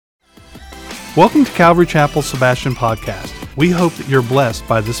Welcome to Calvary Chapel Sebastian Podcast. We hope that you're blessed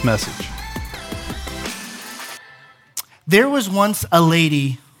by this message. There was once a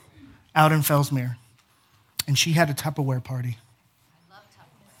lady out in Fellsmere, and she had a Tupperware party. I love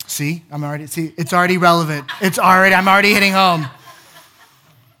Tupperware. It's already relevant. I'm already hitting home.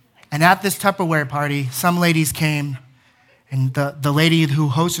 And at this Tupperware party, some ladies came, and the lady who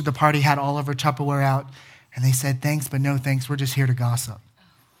hosted the party had all of her Tupperware out, and they said, "Thanks, but no thanks, we're just here to gossip."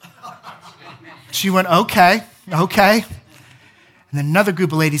 She went, okay. And then another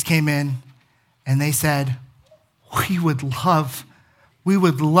group of ladies came in, and they said, we would love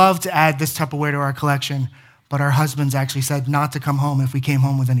to add this Tupperware to our collection, but our husbands actually said not to come home if we came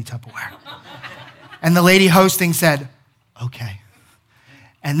home with any Tupperware. And the lady hosting said, okay.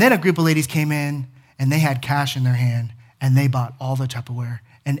 And then a group of ladies came in, and they had cash in their hand, and they bought all the Tupperware,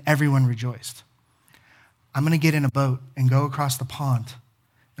 and everyone rejoiced. I'm going to get in a boat and go across the pond,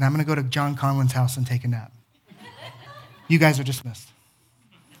 and I'm going to go to John Conlin's house and take a nap. You guys are dismissed.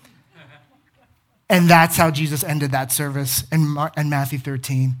 And that's how Jesus ended that service in Matthew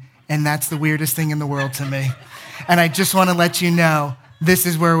 13. And that's the weirdest thing in the world to me. And I just want to let you know, this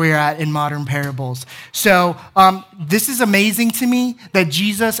is where we're at in modern parables. So this is amazing to me that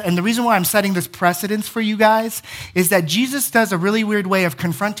Jesus, and the reason why I'm setting this precedence for you guys, is that Jesus does a really weird way of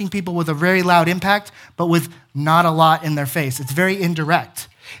confronting people with a very loud impact, but with not a lot in their face. It's very indirect.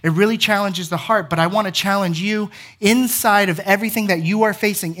 It really challenges the heart, but I want to challenge you inside of everything that you are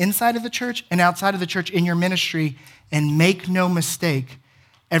facing inside of the church and outside of the church in your ministry, and make no mistake,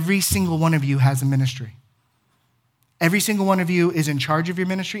 every single one of you has a ministry. Every single one of you is in charge of your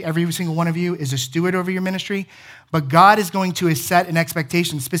ministry. Every single one of you is a steward over your ministry, but God is going to set an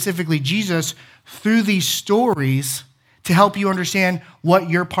expectation, specifically Jesus, through these stories to help you understand what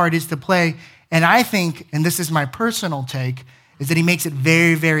your part is to play. And I think, and this is my personal take, is that he makes it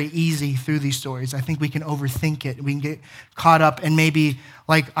very, very easy through these stories. I think we can overthink it. We can get caught up and maybe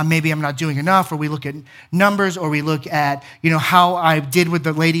I'm not doing enough, or we look at numbers, or we look at, how I did with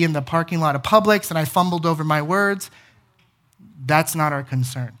the lady in the parking lot of Publix and I fumbled over my words. That's not our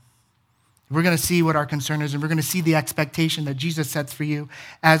concern. We're going to see what our concern is, and we're going to see the expectation that Jesus sets for you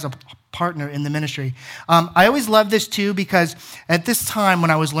as a partner in the ministry. I always love this too, because at this time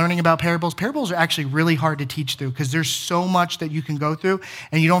when I was learning about parables are actually really hard to teach through because there's so much that you can go through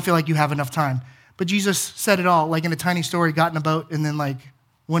and you don't feel like you have enough time. But Jesus said it all, like in a tiny story, got in a boat and then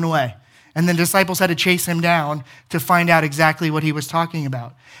went away. And then disciples had to chase him down to find out exactly what he was talking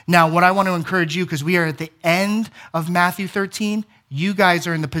about. Now, what I want to encourage you, because we are at the end of Matthew 13, you guys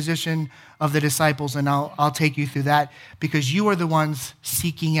are in the position of the disciples, and I'll take you through that because you are the ones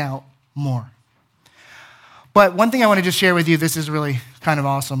seeking out more. But one thing I want to just share with you, this is really kind of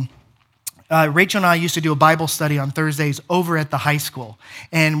awesome. Rachel and I used to do a Bible study on Thursdays over at the high school.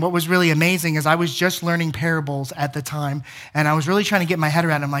 And what was really amazing is I was just learning parables at the time, and I was really trying to get my head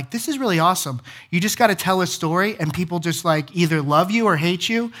around it. I'm like, this is really awesome. You just got to tell a story, and people just either love you or hate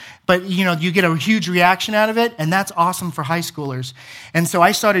you, but you get a huge reaction out of it, and that's awesome for high schoolers. And so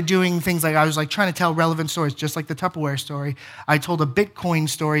I started doing things I was trying to tell relevant stories, just like the Tupperware story. I told a Bitcoin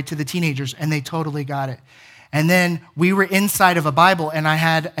story to the teenagers, and they totally got it. And then we were inside of a Bible, and I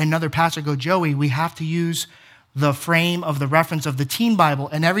had another pastor go, Joey, we have to use the frame of the reference of the teen Bible.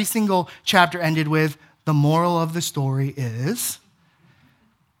 And every single chapter ended with, the moral of the story is.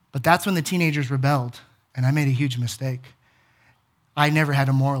 But that's when the teenagers rebelled, and I made a huge mistake. I never had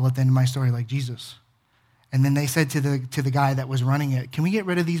a moral at the end of my story like Jesus. And then they said to the guy that was running it, can we get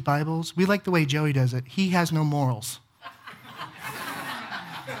rid of these Bibles? We like the way Joey does it. He has no morals.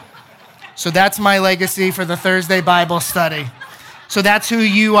 So that's my legacy for the Thursday Bible study. So that's who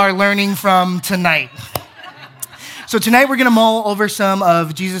you are learning from tonight. So tonight we're going to mull over some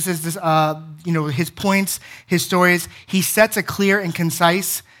of Jesus's, his points, his stories. He sets a clear and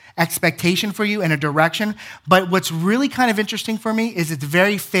concise expectation for you and a direction. But what's really kind of interesting for me is it's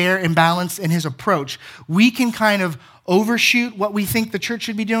very fair and balanced in his approach. We can kind of overshoot what we think the church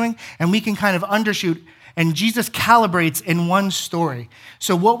should be doing, and we can kind of undershoot. And Jesus calibrates in one story.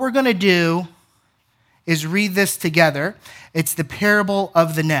 So what we're going to do is read this together. It's the parable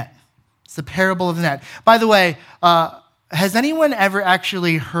of the net. It's the parable of the net. By the way, has anyone ever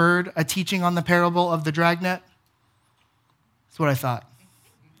actually heard a teaching on the parable of the dragnet? That's what I thought.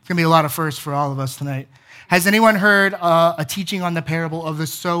 It's going to be a lot of firsts for all of us tonight. Has anyone heard a teaching on the parable of the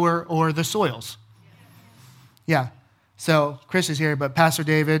sower or the soils? Yeah. So Chris is here, but Pastor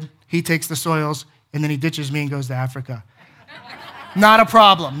David, he takes the soils, and then he ditches me and goes to Africa. Not a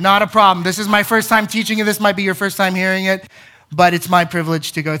problem. This is my first time teaching it. This might be your first time hearing it. but it's my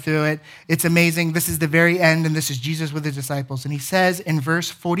privilege to go through it. It's amazing. This is the very end, and this is Jesus with his disciples. And he says in verse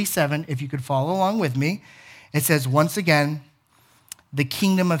 47, if you could follow along with me, it says, once again, the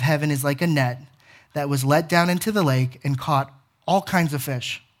kingdom of heaven is like a net that was let down into the lake and caught all kinds of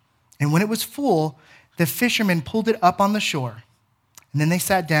fish. And when it was full, the fishermen pulled it up on the shore. And then they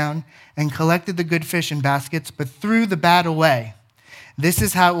sat down and collected the good fish in baskets, but threw the bad away. This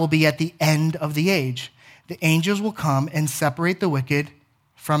is how it will be at the end of the age. The angels will come and separate the wicked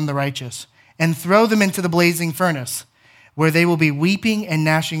from the righteous and throw them into the blazing furnace, where they will be weeping and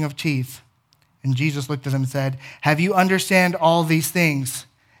gnashing of teeth. And Jesus looked at them and said, have you understand all these things?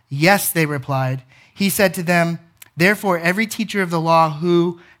 Yes, they replied. He said to them, therefore, every teacher of the law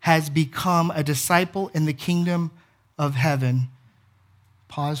who has become a disciple in the kingdom of heaven.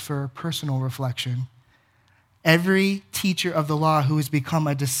 Pause for personal reflection. Every teacher of the law who has become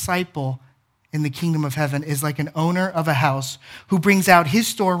a disciple in the kingdom of heaven is like an owner of a house who brings out his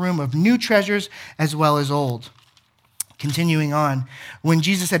storeroom of new treasures as well as old. Continuing on, when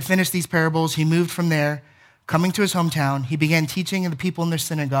Jesus had finished these parables, he moved from there. Coming to his hometown, he began teaching the people in their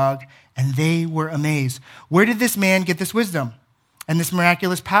synagogue, and they were amazed. Where did this man get this wisdom and this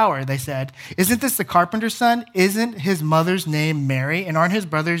miraculous power? They said, isn't this the carpenter's son? Isn't his mother's name Mary? And aren't his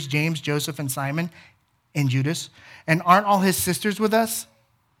brothers James, Joseph, and Simon, and Judas? And aren't all his sisters with us?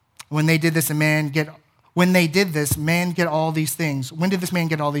 When they did this, man get all these things. When did this man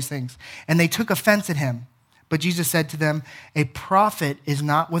get all these things? And they took offense at him. But Jesus said to them, a prophet is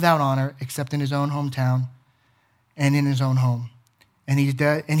not without honor except in his own hometown and in his own home. And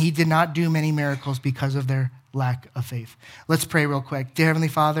he did not do many miracles because of their lack of faith. Let's pray real quick. Dear Heavenly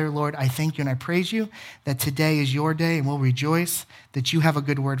Father, Lord, I thank you and I praise you that today is your day, and we'll rejoice that you have a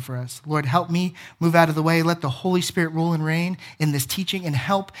good word for us. Lord, help me move out of the way. Let the Holy Spirit rule and reign in this teaching, and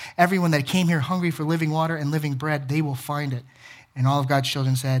help everyone that came here hungry for living water and living bread. They will find it. And all of God's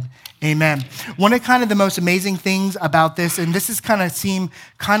children said, amen. One of kind of the most amazing things about this, and this is kind of seem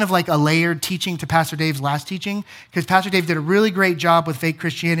kind of like a layered teaching to Pastor Dave's last teaching, because Pastor Dave did a really great job with fake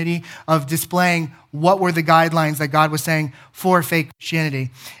Christianity of displaying what were the guidelines that God was saying for fake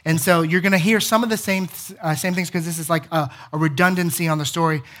Christianity. And so you're going to hear some of the same things, because this is like a redundancy on the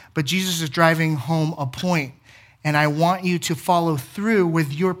story, but Jesus is driving home a point. And I want you to follow through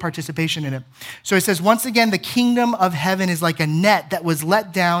with your participation in it. So it says, once again, the kingdom of heaven is like a net that was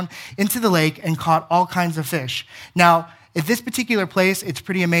let down into the lake and caught all kinds of fish. Now, at this particular place, it's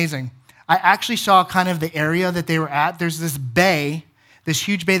pretty amazing. I actually saw kind of the area that they were at. There's this bay, this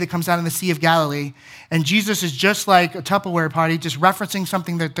huge bay that comes out of the Sea of Galilee. And Jesus is just like a Tupperware party, just referencing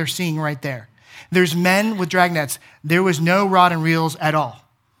something that they're seeing right there. There's men with drag nets. There was no rod and reels at all.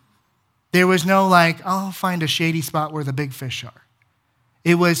 There was no I'll find a shady spot where the big fish are.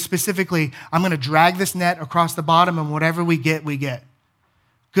 It was specifically, I'm going to drag this net across the bottom, and whatever we get, we get.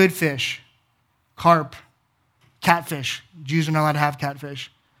 Good fish, carp, catfish. Jews are not allowed to have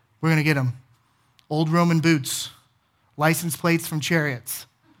catfish. We're going to get them. Old Roman boots, license plates from chariots.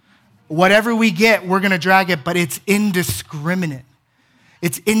 Whatever we get, we're going to drag it, but it's indiscriminate.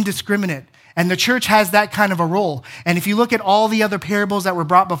 It's indiscriminate. And the church has that kind of a role. And if you look at all the other parables that were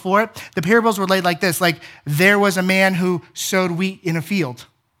brought before it, the parables were laid like this. Like, there was a man who sowed wheat in a field.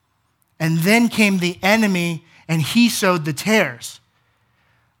 And then came the enemy, and he sowed the tares.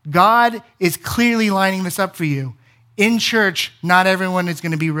 God is clearly lining this up for you. In church, not everyone is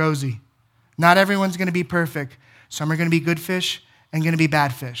going to be rosy. Not everyone's going to be perfect. Some are going to be good fish and going to be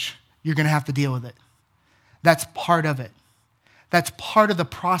bad fish. You're going to have to deal with it. That's part of it. That's part of the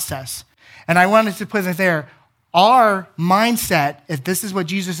process. And I wanted to put it there. Our mindset, if this is what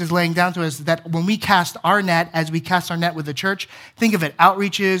Jesus is laying down to us, that when we cast our net, as we cast our net with the church, think of it,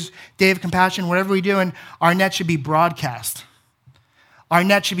 outreaches, Day of Compassion, whatever we do, and our net should be broadcast. Our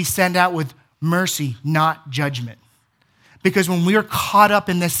net should be sent out with mercy, not judgment. Because when we're caught up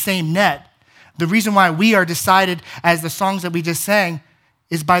in this same net, the reason why we are decided, as the songs that we just sang,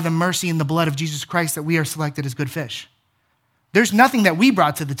 is by the mercy and the blood of Jesus Christ that we are selected as good fish. There's nothing that we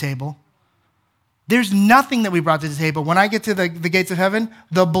brought to the table. There's nothing that we brought to the table. When I get to the gates of heaven,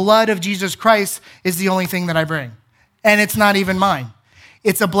 the blood of Jesus Christ is the only thing that I bring. And it's not even mine.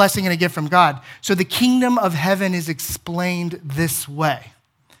 It's a blessing and a gift from God. So the kingdom of heaven is explained this way.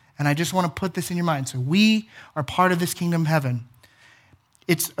 And I just want to put this in your mind. So we are part of this kingdom of heaven.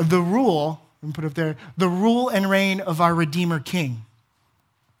 It's the rule, let me put it up there, the rule and reign of our Redeemer King.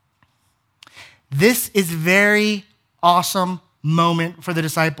 This is very awesome moment for the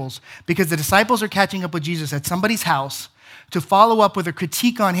disciples, because the disciples are catching up with Jesus at somebody's house to follow up with a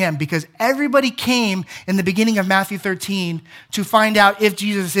critique on him, because everybody came in the beginning of Matthew 13 to find out if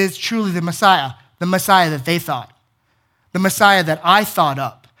Jesus is truly the Messiah that they thought. the Messiah that I thought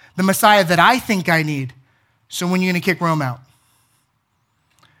up, the Messiah that I think I need. So when are you going to kick Rome out?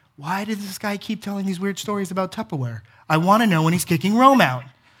 Why did this guy keep telling these weird stories about Tupperware? I want to know when he's kicking Rome out.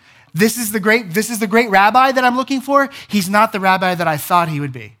 This is the great rabbi that I'm looking for. He's not the rabbi that I thought he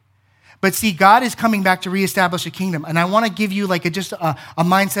would be. But see, God is coming back to reestablish a kingdom. And I want to give you like just a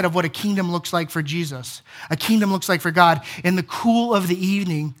mindset of what a kingdom looks like for Jesus. A kingdom looks like for God. In the cool of the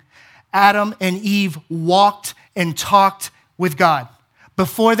evening, Adam and Eve walked and talked with God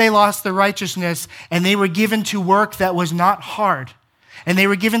before they lost their righteousness, and they were given to work that was not hard. And they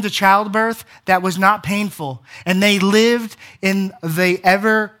were given to childbirth that was not painful. And they lived in the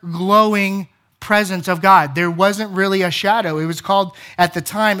ever-glowing presence of God. There wasn't really a shadow. It was called, at the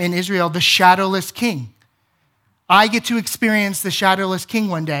time in Israel, the shadowless king. I get to experience the shadowless king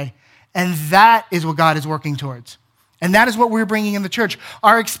one day, and that is what God is working towards. And that is what we're bringing in the church.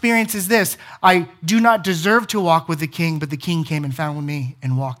 Our experience is this: I do not deserve to walk with the king, but the king came and found me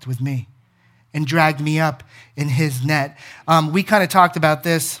and walked with me and dragged me up in his net. We kind of talked about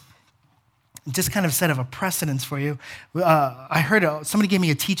this, just kind of set of a precedence for you. I heard somebody gave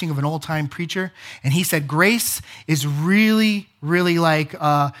me a teaching of an old-time preacher, and he said grace is really, really like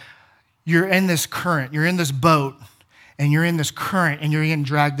you're in this current, you're in this boat, and you're in this current, and you're getting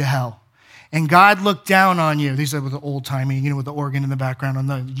dragged to hell. And God looked down on you. These are with the old-timey, with the organ in the background and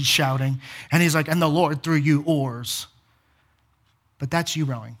the shouting. And he's like, and the Lord threw you oars. But that's you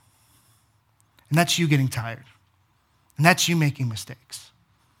rowing. And that's you getting tired. And that's you making mistakes.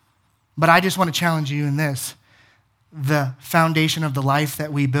 But I just want to challenge you in this. The foundation of the life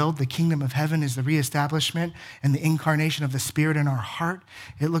that we build, the kingdom of heaven, is the reestablishment and the incarnation of the Spirit in our heart.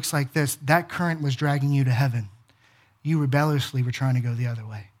 It looks like this. That current was dragging you to heaven. You rebelliously were trying to go the other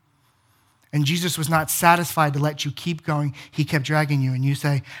way. And Jesus was not satisfied to let you keep going. He kept dragging you. And you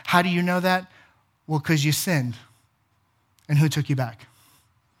say, how do you know that? Well, because you sinned. And who took you back?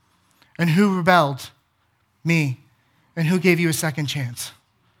 And who rebelled? Me. And who gave you a second chance?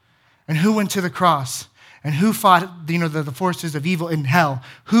 And who went to the cross? And who fought, the forces of evil in hell?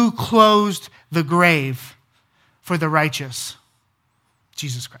 Who closed the grave for the righteous?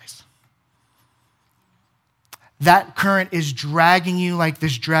 Jesus Christ. That current is dragging you like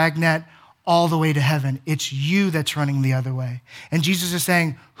this dragnet all the way to heaven. It's you that's running the other way. And Jesus is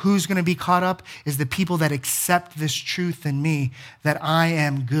saying, who's going to be caught up is the people that accept this truth in me, that I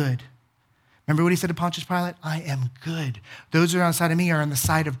am good. Remember what he said to Pontius Pilate? I am good. Those who are on the side of me are on the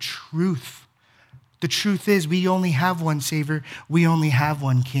side of truth. The truth is we only have one Savior. We only have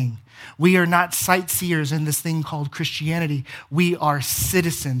one King. We are not sightseers in this thing called Christianity. We are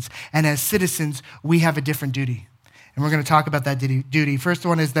citizens. And as citizens, we have a different duty. And we're going to talk about that duty. First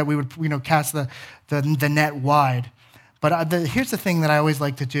one is that we would, cast the net wide. But here's the thing that I always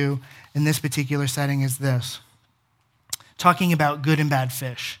like to do in this particular setting is this. Talking about good and bad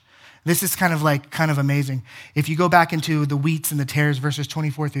fish. This is kind of amazing. If you go back into the wheats and the tares, verses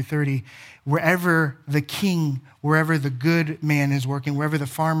 24 through 30, wherever the king, wherever the good man is working, wherever the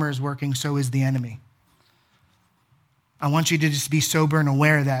farmer is working, so is the enemy. I want you to just be sober and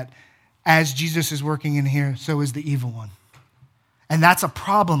aware that as Jesus is working in here, so is the evil one. And that's a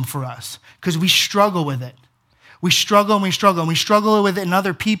problem for us because we struggle with it. We struggle and we struggle and we struggle with it in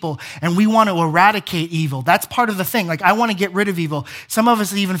other people, and we want to eradicate evil. That's part of the thing. Like, I want to get rid of evil. Some of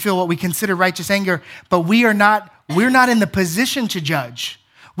us even feel what we consider righteous anger, but we're not in the position to judge.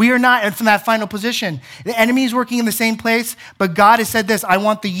 We are not in that final position. The enemy is working in the same place, but God has said this: I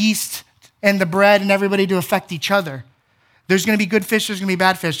want the yeast and the bread and everybody to affect each other. There's going to be good fish, there's going to be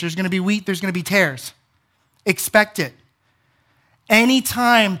bad fish. There's going to be wheat, there's going to be tares. Expect it.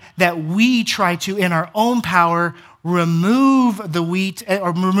 Anytime that we try to, in our own power, remove the wheat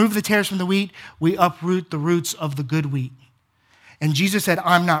or remove the tares from the wheat, we uproot the roots of the good wheat. And Jesus said,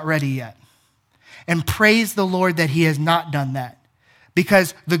 I'm not ready yet. And praise the Lord that he has not done that.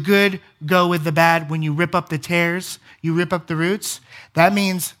 Because the good go with the bad. When you rip up the tares, you rip up the roots. That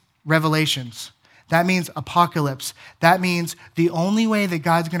means Revelations. That means apocalypse. That means the only way that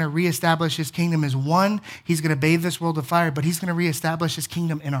God's going to reestablish his kingdom is, one, he's going to bathe this world with fire, but he's going to reestablish his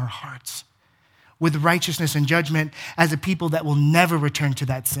kingdom in our hearts with righteousness and judgment as a people that will never return to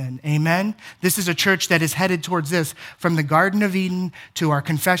that sin. Amen? This is a church that is headed towards this. From the Garden of Eden to our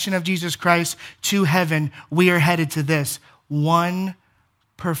confession of Jesus Christ to heaven, we are headed to this. One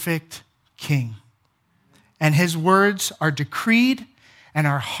perfect king. And his words are decreed, and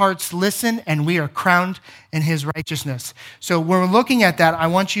our hearts listen, and we are crowned in his righteousness. So when we're looking at that, I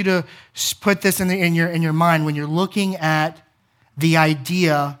want you to put this in your mind when you're looking at the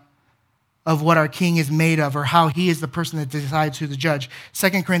idea of what our king is made of, or how he is the person that decides who to judge.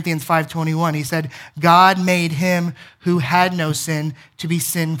 2 Corinthians 5:21, he said, God made him who had no sin to be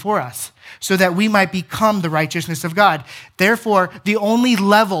sin for us, so that we might become the righteousness of God. Therefore, the only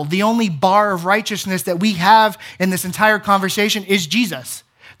level, the only bar of righteousness that we have in this entire conversation is Jesus.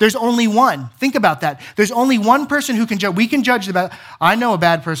 There's only one. Think about that. There's only one person who can judge. We can judge the bad. I know a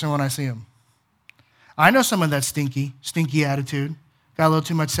bad person when I see him. I know someone that's stinky attitude, got a little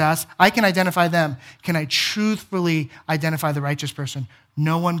too much sass. I can identify them. Can I truthfully identify the righteous person?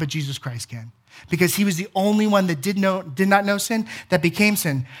 No one but Jesus Christ can. Because he was the only one that did not know sin, that became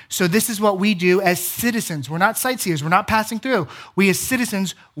sin. So this is what we do as citizens. We're not sightseers. We're not passing through. We as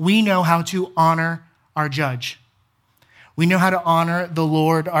citizens, we know how to honor our judge. We know how to honor the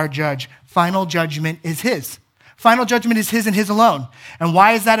Lord, our judge. Final judgment is his. Final judgment is his and his alone. And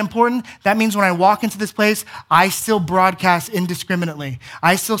why is that important? That means when I walk into this place, I still broadcast indiscriminately.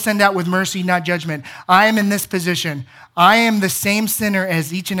 I still send out with mercy, not judgment. I am in this position. I am the same sinner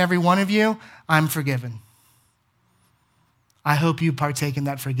as each and every one of you. I'm forgiven. I hope you partake in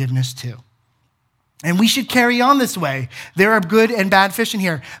that forgiveness too. And we should carry on this way. There are good and bad fish in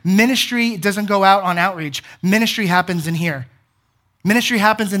here. Ministry doesn't go out on outreach. Ministry happens in here. Ministry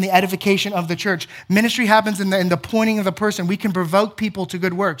happens in the edification of the church. Ministry happens in the pointing of the person. We can provoke people to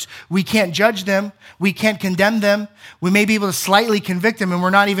good works. We can't judge them. We can't condemn them. We may be able to slightly convict them, and we're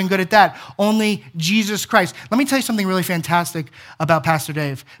not even good at that. Only Jesus Christ. Let me tell you something really fantastic about Pastor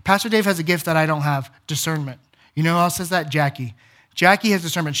Dave. Pastor Dave has a gift that I don't have, discernment. You know who else says that? Jackie. Jackie has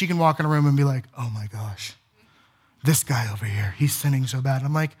discernment. She can walk in a room and be like, oh my gosh, this guy over here, he's sinning so bad.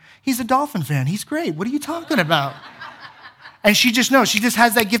 I'm like, he's a Dolphin fan. He's great. What are you talking about? And she just knows. She just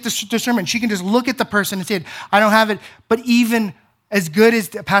has that gift of discernment. She can just look at the person and say, I don't have it. But even as good as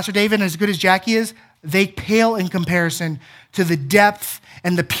Pastor David and as good as Jackie is, they pale in comparison to the depth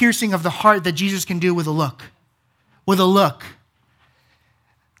and the piercing of the heart that Jesus can do with a look. With a look.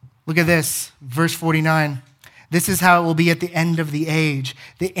 Look at this, verse 49. This is how it will be at the end of the age.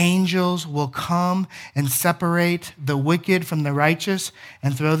 The angels will come and separate the wicked from the righteous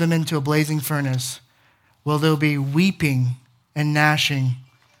and throw them into a blazing furnace. Well, there'll be weeping and gnashing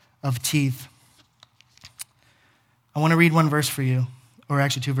of teeth. I want to read one verse for you, or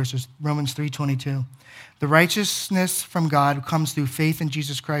actually two verses. Romans 3:22. The righteousness from God comes through faith in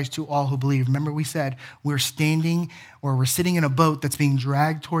Jesus Christ to all who believe. Remember we said we're sitting in a boat that's being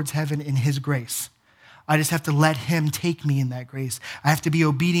dragged towards heaven in his grace. I just have to let him take me in that grace. I have to be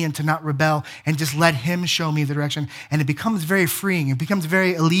obedient to not rebel and just let him show me the direction. And it becomes very freeing. It becomes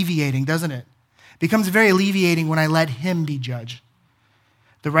very alleviating, doesn't it? It becomes very alleviating when I let him be judge.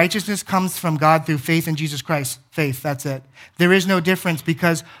 The righteousness comes from God through faith in Jesus Christ. Faith, that's it. There is no difference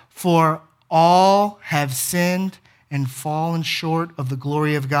because for all have sinned and fallen short of the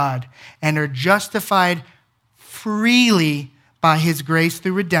glory of God and are justified freely by his grace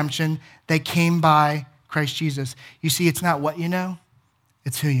through redemption that came by Christ Jesus. You see, it's not what you know,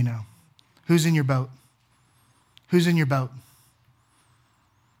 it's who you know. Who's in your boat? Who's in your boat?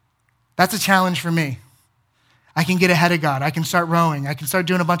 That's a challenge for me. I can get ahead of God. I can start rowing. I can start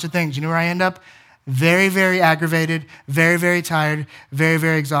doing a bunch of things. You know where I end up? Very, very aggravated, very, very tired, very,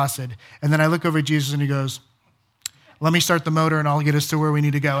 very exhausted. And then I look over at Jesus and he goes, let me start the motor and I'll get us to where we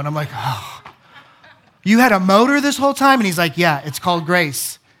need to go. And I'm like, oh, you had a motor this whole time? And he's like, yeah, it's called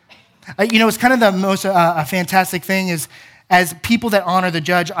grace. It's kind of the most fantastic thing is as people that honor the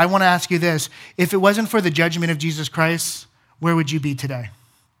judge, I want to ask you this. If it wasn't for the judgment of Jesus Christ, where would you be today?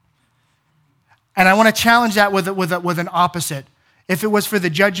 And I want to challenge that with an opposite. If it was for the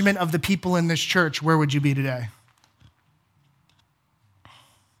judgment of the people in this church, where would you be today?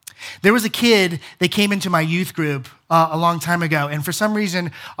 There was a kid that came into my youth group a long time ago, and for some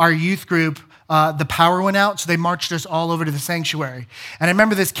reason, our youth group, the power went out, so they marched us all over to the sanctuary. And I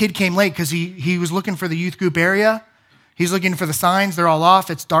remember this kid came late because he was looking for the youth group area. He's looking for the signs. They're all off.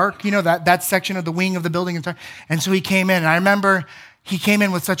 It's dark, that section of the wing of the building. And so he came in, and I remember he came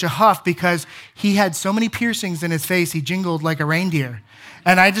in with such a huff because he had so many piercings in his face, he jingled like a reindeer.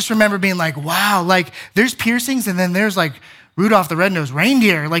 And I just remember being like, wow, like there's piercings and then there's like Rudolph the Red-Nosed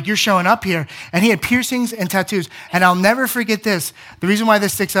Reindeer, like you're showing up here. And he had piercings and tattoos. And I'll never forget this. The reason why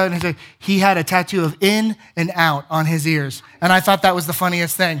this sticks out is he had a tattoo of in and out on his ears. And I thought that was the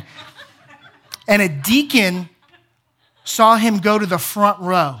funniest thing. And a deacon saw him go to the front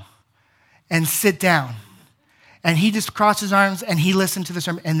row and sit down. And he just crossed his arms and he listened to the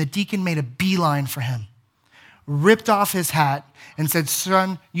sermon. And the deacon made a beeline for him, ripped off his hat and said,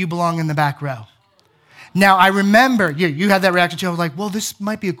 son, you belong in the back row. Now, I remember, you had that reaction too. I was like, well, this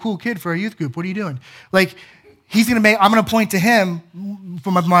might be a cool kid for a youth group. What are you doing? Like, I'm going to point to him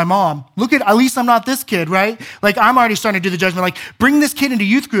from my mom. Look at least I'm not this kid, right? Like I'm already starting to do the judgment. Like bring this kid into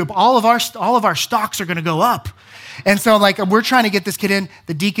youth group. All of our stocks are going to go up. And so like we're trying to get this kid in.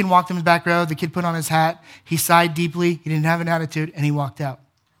 The deacon walked in the back row. The kid put on his hat. He sighed deeply. He didn't have an attitude and he walked out.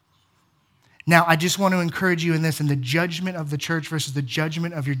 Now, I just want to encourage you in this, in the judgment of the church versus the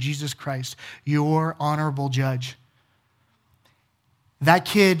judgment of your Jesus Christ, your honorable judge. That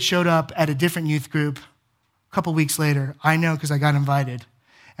kid showed up at a different youth group a couple weeks later. I know because I got invited.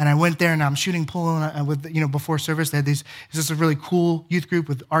 And I went there and I'm shooting pool with, before service, they had this a really cool youth group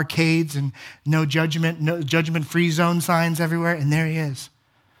with arcades and no judgment-free zone signs everywhere. And there he is.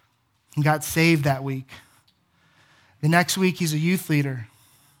 He got saved that week. The next week, he's a youth leader.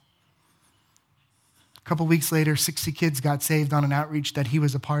 A couple weeks later, 60 kids got saved on an outreach that he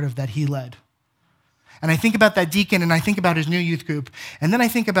was a part of, that he led. And I think about that deacon and I think about his new youth group. And then I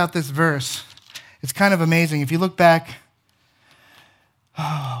think about this verse. It's kind of amazing. If you look back,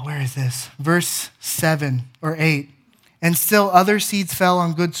 where is this? Verse 7 or 8. And still other seeds fell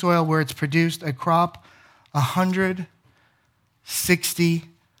on good soil where it's produced a crop 160,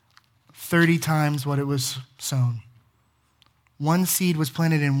 30 times what it was sown. One seed was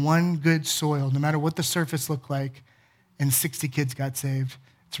planted in one good soil, no matter what the surface looked like, and 60 kids got saved.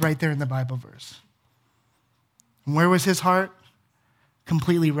 It's right there in the Bible verse. And where was his heart?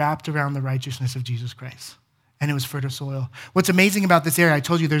 Completely wrapped around the righteousness of Jesus Christ. And it was fertile soil. What's amazing about this area, I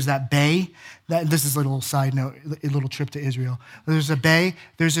told you there's that bay. This is a little side note, a little trip to Israel. There's a bay.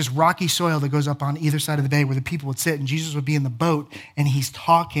 There's this rocky soil that goes up on either side of the bay where the people would sit, and Jesus would be in the boat, and he's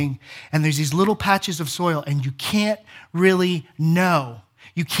talking, and there's these little patches of soil, and you can't really know.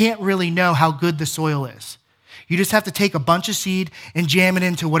 You can't really know how good the soil is. You just have to take a bunch of seed and jam it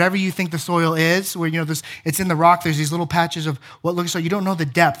into whatever you think the soil is, where, it's in the rock. There's these little patches of what looks like, you don't know the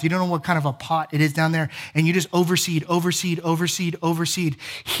depth. You don't know what kind of a pot it is down there. And you just overseed.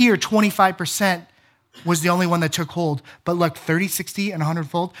 Here, 25% was the only one that took hold. But look, 30, 60, and 100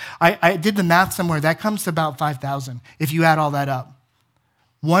 fold. I did the math somewhere. That comes to about 5,000 if you add all that up.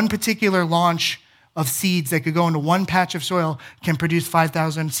 One particular launch of seeds that could go into one patch of soil can produce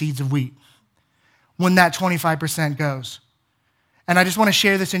 5,000 seeds of wheat when that 25% goes. And I just want to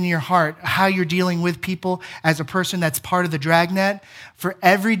share this in your heart, how you're dealing with people as a person that's part of the dragnet. For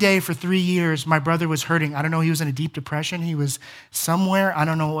every day for 3 years, my brother was hurting. I don't know, he was in a deep depression. He was somewhere. I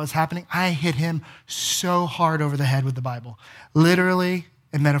don't know what was happening. I hit him so hard over the head with the Bible, literally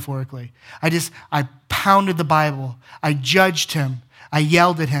and metaphorically. I pounded the Bible. I judged him. I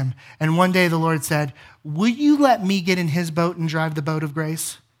yelled at him. And one day the Lord said, will you let me get in his boat and drive the boat of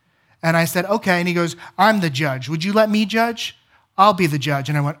grace? And I said, okay. And he goes, I'm the judge. Would you let me judge? I'll be the judge.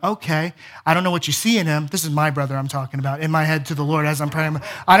 And I went, okay. I don't know what you see in him. This is my brother I'm talking about, in my head to the Lord as I'm praying.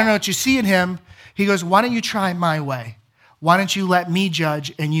 I don't know what you see in him. He goes, why don't you try my way? Why don't you let me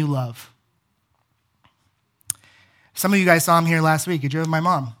judge and you love? Some of you guys saw him here last week. He drove my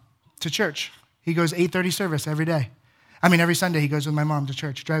mom to church. He goes 8:30 service every day. Every Sunday he goes with my mom to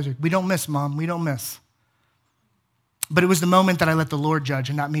church. Drives her. We don't miss, Mom. We don't miss. But it was the moment that I let the Lord judge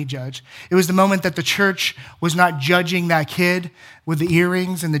and not me judge. It was the moment that the church was not judging that kid with the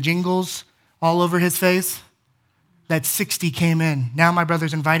earrings and the jingles all over his face, that 60 came in. Now my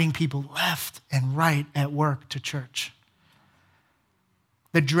brother's inviting people left and right at work to church.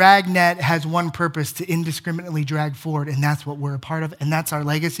 The dragnet has one purpose, to indiscriminately drag forward, and that's what we're a part of, and that's our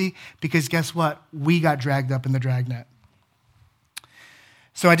legacy, because guess what? We got dragged up in the dragnet.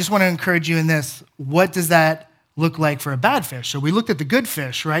 So I just want to encourage you in this. What does that look like for a bad fish? So we looked at the good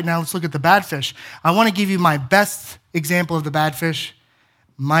fish, right? Now let's look at the bad fish. I want to give you my best example of the bad fish,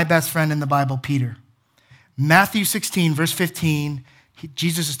 my best friend in the Bible, Peter. Matthew 16, verse 15,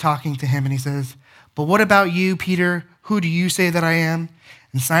 Jesus is talking to him and he says, but what about you, Peter? Who do you say that I am?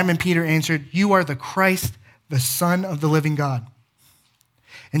 And Simon Peter answered, you are the Christ, the Son of the living God.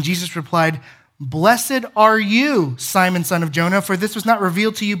 And Jesus replied, blessed are you, Simon, son of Jonah, for this was not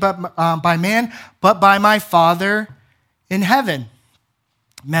revealed to you by man, but by my Father in heaven.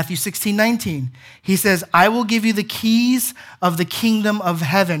 Matthew 16:19, he says, I will give you the keys of the kingdom of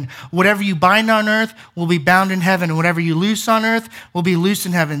heaven. Whatever you bind on earth will be bound in heaven, and whatever you loose on earth will be loosed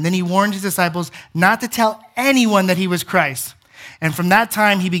in heaven. Then he warned his disciples not to tell anyone that he was Christ. And from that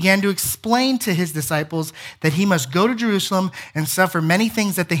time, he began to explain to his disciples that he must go to Jerusalem and suffer many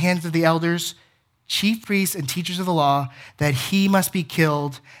things at the hands of the elders, chief priests, and teachers of the law, that he must be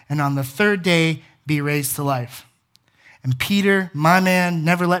killed and on the third day be raised to life. And Peter, my man,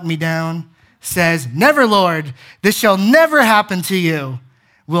 never let me down, says, never, Lord, this shall never happen to you.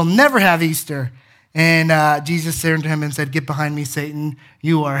 We'll never have Easter. And Jesus turned to him and said, "Get behind me, Satan.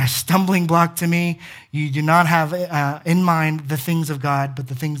 You are a stumbling block to me. You do not have in mind the things of God, but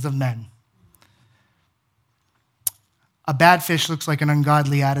the things of men." A bad fish looks like an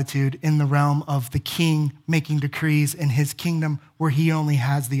ungodly attitude in the realm of the king making decrees in his kingdom where he only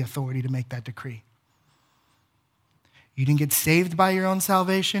has the authority to make that decree. You didn't get saved by your own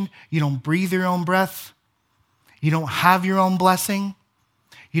salvation. You don't breathe your own breath. You don't have your own blessing.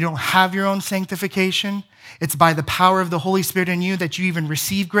 You don't have your own sanctification. It's by the power of the Holy Spirit in you that you even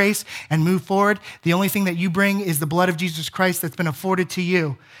receive grace and move forward. The only thing that you bring is the blood of Jesus Christ that's been afforded to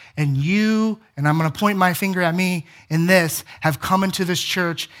you. And you, and I'm going to point my finger at me in this, have come into this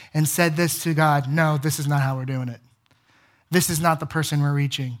church and said this to God: "No, this is not how we're doing it. This is not the person we're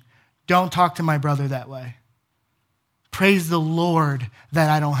reaching. Don't talk to my brother that way. Praise the Lord that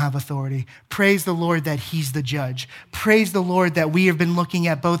I don't have authority. Praise the Lord that he's the judge. Praise the Lord that we have been looking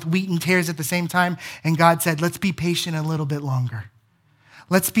at both wheat and tares at the same time, and God said, let's be patient a little bit longer.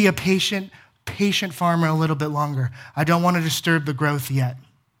 Let's be a patient farmer a little bit longer. I don't want to disturb the growth yet."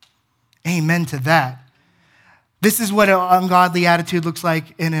 Amen to that. This is what an ungodly attitude looks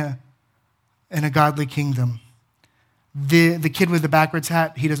like in a godly kingdom. The kid with the backwards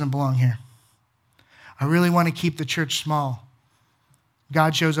hat, he doesn't belong here. I really want to keep the church small.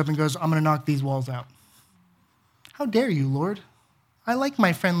 God shows up and goes, "I'm going to knock these walls out." How dare you, Lord? I like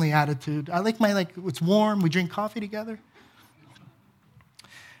my friendly attitude. I like it's warm. We drink coffee together.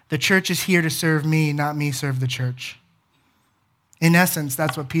 The church is here to serve me, not me serve the church. In essence,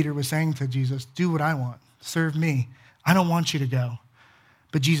 that's what Peter was saying to Jesus. Do what I want. Serve me. I don't want you to go.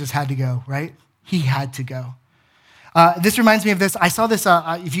 But Jesus had to go, right? He had to go. This reminds me of this. I saw this,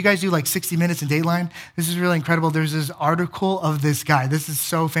 if you guys do like 60 Minutes in Dateline, this is really incredible. There's this article of this guy. This is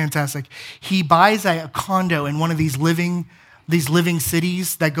so fantastic. He buys a condo in one of these living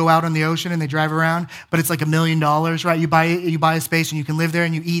cities that go out on the ocean and they drive around, but it's like $1 million, right? You buy a space and you can live there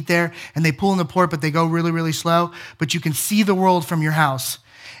and you eat there, and they pull in the port, but they go really, really slow, but you can see the world from your house.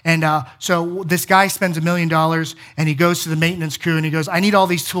 And so this guy spends $1 million and he goes to the maintenance crew and he goes, "I need all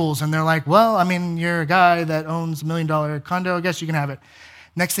these tools." And they're like, "Well, I mean, you're a guy that owns $1 million condo. I guess you can have it."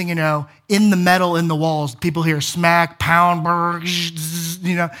 Next thing you know, in the metal in the walls, people hear smack, pound, brr,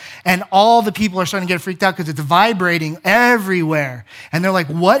 and all the people are starting to get freaked out because it's vibrating everywhere. And they're like,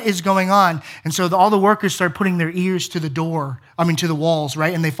 "What is going on?" And so all the workers start putting their ears to the walls,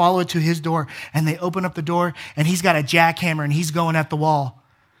 right? And they follow it to his door and they open up the door and he's got a jackhammer and he's going at the wall.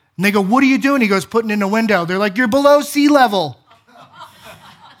 And they go, "What are you doing?" He goes, "Putting in a window." They're like, "You're below sea level."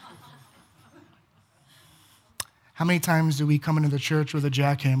 How many times do we come into the church with a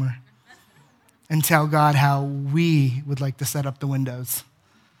jackhammer and tell God how we would like to set up the windows?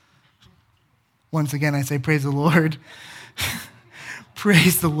 Once again, I say, praise the Lord.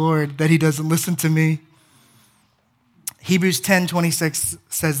 Praise the Lord that he doesn't listen to me. Hebrews 10:26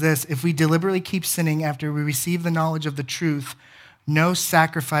 says this: "If we deliberately keep sinning after we receive the knowledge of the truth, no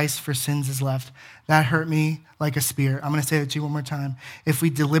sacrifice for sins is left." That hurt me like a spear. I'm going to say that to you one more time. If we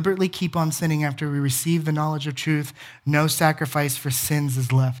deliberately keep on sinning after we receive the knowledge of truth, no sacrifice for sins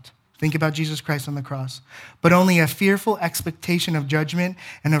is left. Think about Jesus Christ on the cross. But only a fearful expectation of judgment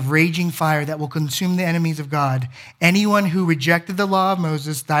and of raging fire that will consume the enemies of God. Anyone who rejected the law of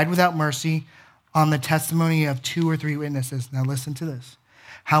Moses died without mercy on the testimony of 2 or 3 witnesses. Now listen to this.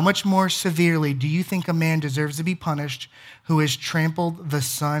 How much more severely do you think a man deserves to be punished who has trampled the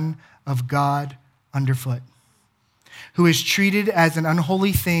Son of God underfoot, who has treated as an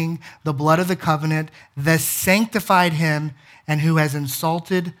unholy thing the blood of the covenant that sanctified him, and who has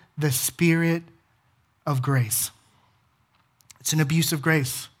insulted the Spirit of grace? It's an abuse of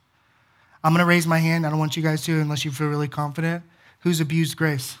grace. I'm going to raise my hand. I don't want you guys to, unless you feel really confident. Who's abused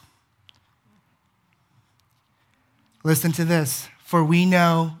grace? Listen to this. For we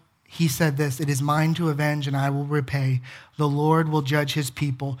know, he said this, "It is mine to avenge and I will repay. The Lord will judge his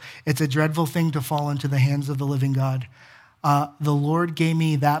people." It's a dreadful thing to fall into the hands of the living God. The Lord gave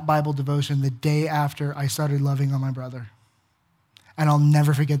me that Bible devotion the day after I started loving on my brother. And I'll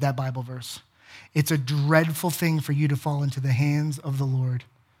never forget that Bible verse. It's a dreadful thing for you to fall into the hands of the Lord.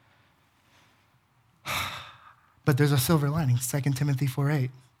 But there's a silver lining, 2 Timothy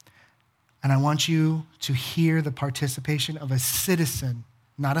 4:8. And I want you to hear the participation of a citizen,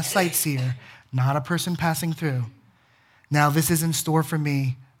 not a sightseer, not a person passing through. Now this is in store for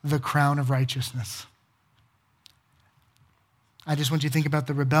me, the crown of righteousness. I just want you to think about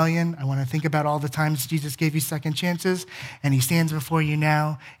the rebellion. I want to think about all the times Jesus gave you second chances, and he stands before you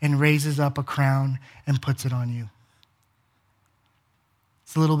now and raises up a crown and puts it on you.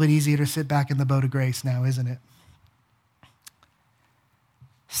 It's a little bit easier to sit back in the boat of grace now, isn't it?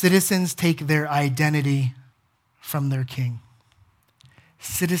 Citizens take their identity from their king.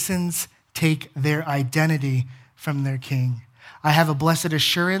 Citizens take their identity from their king. I have a blessed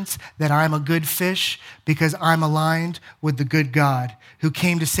assurance that I'm a good fish because I'm aligned with the good God who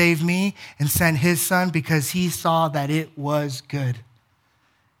came to save me and sent his son because he saw that it was good.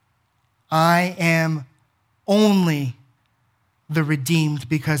 I am only the redeemed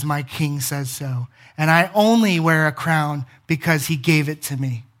because my king says so. And I only wear a crown because he gave it to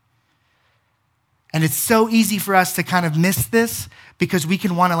me. And it's so easy for us to kind of miss this because we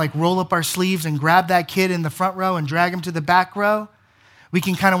can want to like roll up our sleeves and grab that kid in the front row and drag him to the back row. We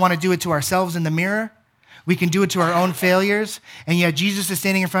can kind of want to do it to ourselves in the mirror. We can do it to our own failures. And yet Jesus is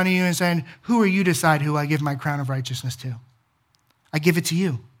standing in front of you and saying, who are you to decide who I give my crown of righteousness to? I give it to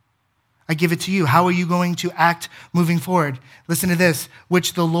you. I give it to you. How are you going to act moving forward? Listen to this,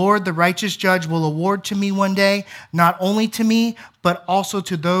 which the Lord, the righteous judge, will award to me one day, not only to me, but also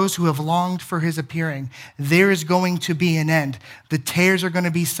to those who have longed for his appearing. There is going to be an end. The tares are going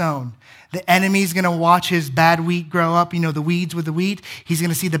to be sown. The enemy's going to watch his bad wheat grow up, the weeds with the wheat. He's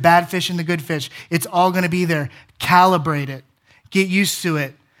going to see the bad fish and the good fish. It's all going to be there. Calibrate it. Get used to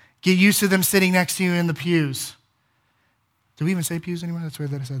it. Get used to them sitting next to you in the pews. Do we even say pews anymore? That's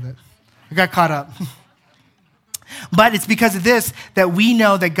weird that I said that. I got caught up. But it's because of this that we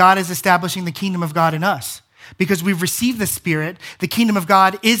know that God is establishing the kingdom of God in us. Because we've received the Spirit, the kingdom of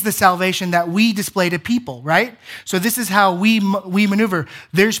God is the salvation that we display to people, right? So this is how we maneuver.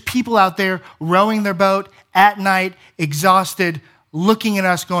 There's people out there rowing their boat at night, exhausted, looking at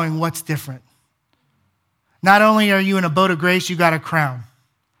us going, what's different? Not only are you in a boat of grace, you got a crown.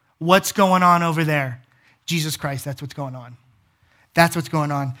 What's going on over there? Jesus Christ, that's what's going on. That's what's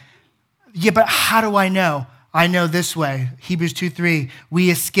going on. Yeah, but how do I know? I know this way. Hebrews 2:3.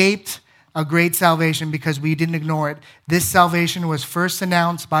 We escaped a great salvation because we didn't ignore it. This salvation was first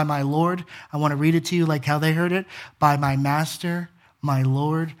announced by my Lord. I want to read it to you like how they heard it. By my master, my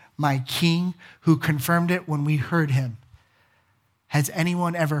Lord, my King, who confirmed it when we heard him. Has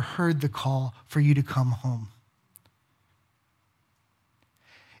anyone ever heard the call for you to come home?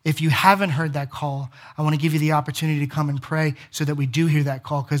 If you haven't heard that call, I want to give you the opportunity to come and pray so that we do hear that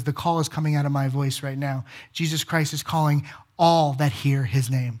call, because the call is coming out of my voice right now. Jesus Christ is calling all that hear his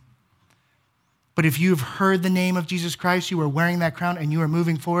name. But if you've heard the name of Jesus Christ, you are wearing that crown and you are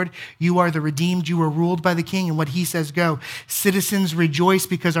moving forward, you are the redeemed, you are ruled by the King, and what he says go. Citizens rejoice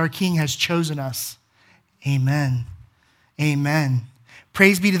because our King has chosen us. Amen. Amen.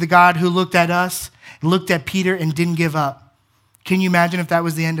 Praise be to the God who looked at us, looked at Peter, and didn't give up. Can you imagine if that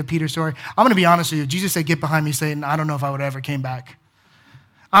was the end of Peter's story? I'm going to be honest with you. Jesus said, get behind me, Satan. I don't know if I would have ever came back.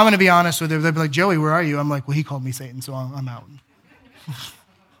 I'm going to be honest with you. They'll be like, Joey, where are you? I'm like, well, he called me Satan, so I'm out.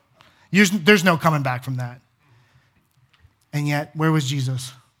 There's no coming back from that. And yet, where was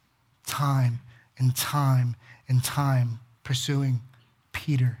Jesus? Time and time and time pursuing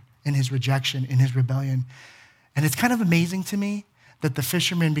Peter in his rejection, in his rebellion. And it's kind of amazing to me that the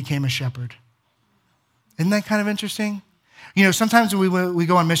fisherman became a shepherd. Isn't that kind of interesting? Sometimes when we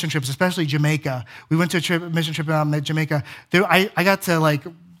go on mission trips, especially Jamaica. We went to mission trip in Jamaica. I got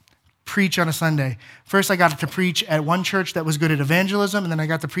to preach on a Sunday. First, I got to preach at one church that was good at evangelism, and then I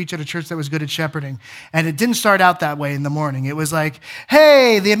got to preach at a church that was good at shepherding. And it didn't start out that way in the morning. It was like,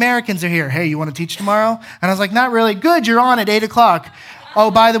 hey, the Americans are here. Hey, you want to teach tomorrow? And I was like, not really. Good, you're on at 8 o'clock. Oh,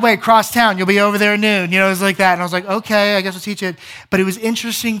 by the way, cross town, you'll be over there at noon. It was like that. And I was like, okay, I guess we'll teach it. But it was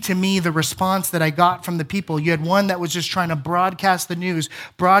interesting to me, the response that I got from the people. You had one that was just trying to broadcast the news.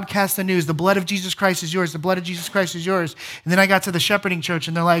 The blood of Jesus Christ is yours. The blood of Jesus Christ is yours. And then I got to the shepherding church,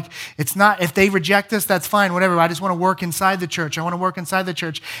 and they're like, it's not, if they reject us, that's fine, whatever. I just want to work inside the church.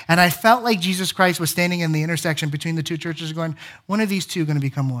 And I felt like Jesus Christ was standing in the intersection between the two churches going, when are these two going to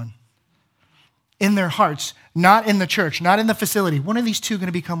become one? In their hearts, not in the church, not in the facility. When are these two going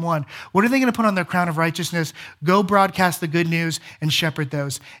to become one? What are they going to put on their crown of righteousness? Go broadcast the good news and shepherd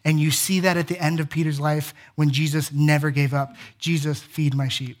those. And you see that at the end of Peter's life when Jesus never gave up. Jesus, feed my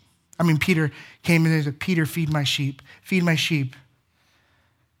sheep. Peter came and said, Peter, feed my sheep. Feed my sheep.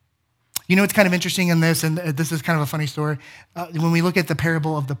 It's kind of interesting in this, and this is kind of a funny story. When we look at the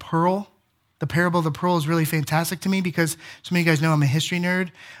parable of the pearl is really fantastic to me because some of you guys know I'm a history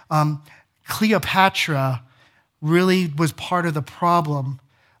nerd. Cleopatra really was part of the problem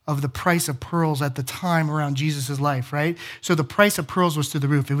of the price of pearls at the time around Jesus' life, right? So the price of pearls was through the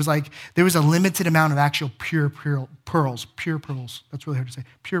roof. It was like there was a limited amount of actual pure pearls. That's really hard to say.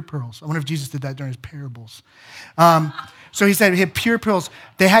 Pure pearls. I wonder if Jesus did that during his parables. So he said he had pure pearls.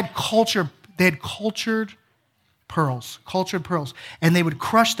 They had cultured pearls, and they would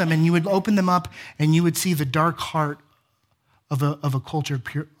crush them, and you would open them up, and you would see the dark heart of a cultured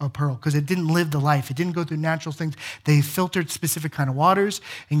pearl because it didn't live the life. It didn't go through natural things. They filtered specific kind of waters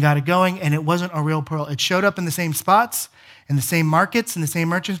and got it going, and it wasn't a real pearl. It showed up in the same spots, in the same markets, in the same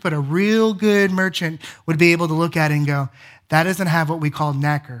merchants, but a real good merchant would be able to look at it and go, that doesn't have what we call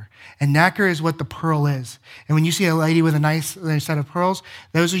nacre. And nacre is what the pearl is. And when you see a lady with a nice set of pearls,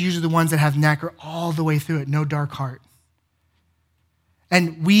 those are usually the ones that have nacre all the way through it, no dark heart.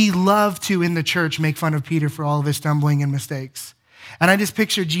 And we love to, in the church, make fun of Peter for all of his stumbling and mistakes. And I just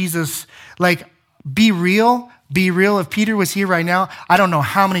picture Jesus, like, be real. If Peter was here right now, I don't know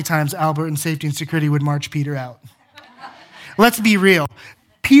how many times Albert and safety and security would march Peter out. Let's be real.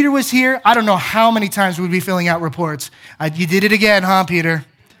 Peter was here, I don't know how many times we'd be filling out reports. You did it again, huh, Peter?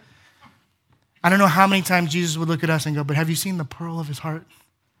 I don't know how many times Jesus would look at us and go, but have you seen the pearl of his heart?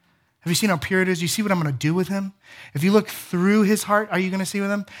 Have you seen how pure it is? You see what I'm going to do with him? If you look through his heart, are you going to see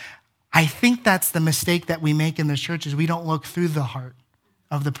with him? I think that's the mistake that we make in this church is we don't look through the heart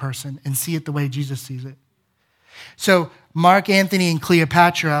of the person and see it the way Jesus sees it. So Mark Antony and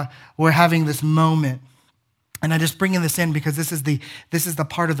Cleopatra were having this moment. And I'm just bringing this in because this is the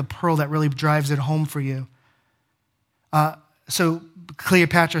part of the pearl that really drives it home for you. So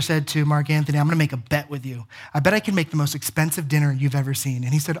Cleopatra said to Mark Antony, I'm going to make a bet with you. I bet I can make the most expensive dinner you've ever seen.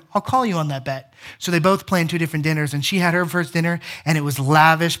 And he said, I'll call you on that bet. So they both planned 2 different dinners, and she had her first dinner, and it was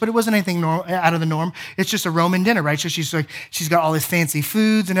lavish, but it wasn't anything out of the norm. It's just a Roman dinner, right? So she's got all this fancy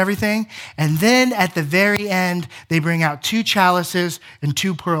foods and everything. And then at the very end, they bring out 2 chalices and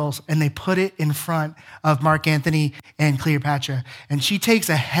 2 pearls, and they put it in front of Mark Antony and Cleopatra. And she takes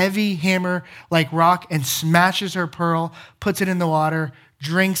a heavy hammer like rock and smashes her pearl, puts it in the water,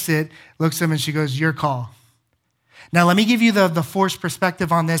 drinks it, looks at him, and she goes, your call. Now, let me give you the forced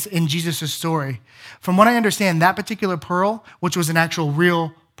perspective on this in Jesus' story. From what I understand, that particular pearl, which was an actual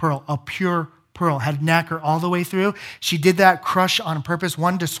real pearl, a pure pearl, had nacre all the way through. She did that crush on purpose,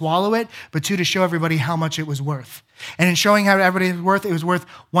 1, to swallow it, but 2, to show everybody how much it was worth. And in showing how everybody it was worth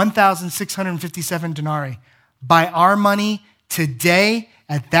 1,657 denarii. By our money today,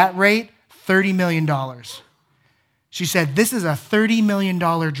 at that rate, $30 million. She said, this is a $30 million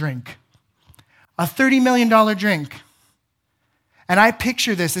drink. A $30 million drink. And I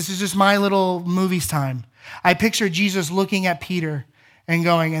picture this is just my little movies time. I picture Jesus looking at Peter and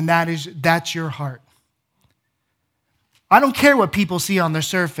going, and that's your heart. I don't care what people see on the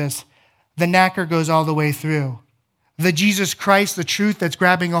surface. The nacre goes all the way through. The Jesus Christ, the truth that's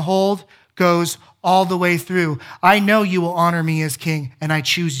grabbing a hold, goes all the way through. I know you will honor me as king, and I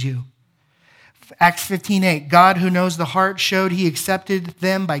choose you. Acts 15:8, God who knows the heart showed he accepted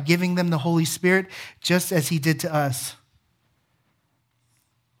them by giving them the Holy Spirit, just as he did to us.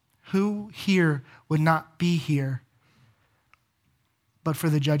 Who here would not be here but for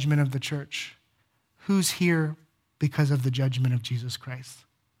the judgment of the church? Who's here because of the judgment of Jesus Christ?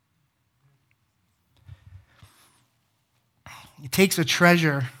 It takes a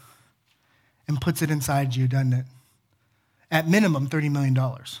treasure and puts it inside you, doesn't it? At minimum, $30 million.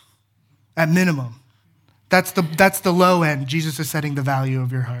 At minimum. That's the low end. Jesus is setting the value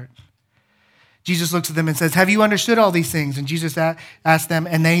of your heart. Jesus looks at them and says, have you understood all these things? And Jesus asked them,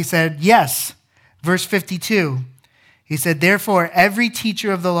 and they said, yes. Verse 52, he said, therefore, every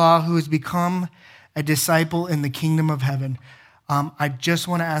teacher of the law who has become a disciple in the kingdom of heaven. I just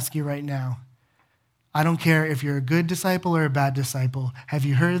want to ask you right now, I don't care if you're a good disciple or a bad disciple. Have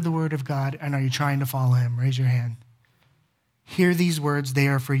you heard the word of God, and are you trying to follow him? Raise your hand. Hear these words, they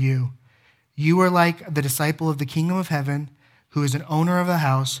are for you. You are like the disciple of the kingdom of heaven, who is an owner of a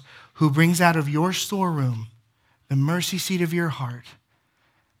house, who brings out of your storeroom, the mercy seat of your heart,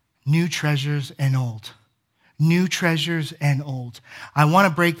 new treasures and old. New treasures and old. I want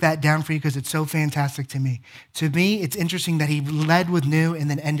to break that down for you because it's so fantastic to me. To me, it's interesting that he led with new and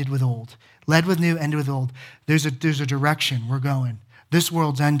then ended with old. Led with new, ended with old. There's a direction we're going. This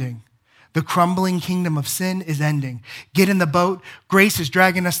world's ending. The crumbling kingdom of sin is ending. Get in the boat. Grace is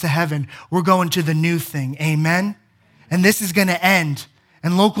dragging us to heaven. We're going to the new thing. Amen? And this is going to end.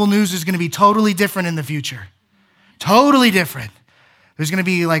 And local news is going to be totally different in the future. Totally different. There's going to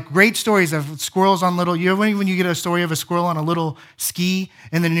be like great stories of squirrels on little, when you get a story of a squirrel on a little ski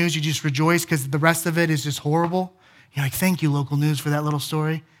in the news, you just rejoice because the rest of it is just horrible. You're like, thank you, local news, for that little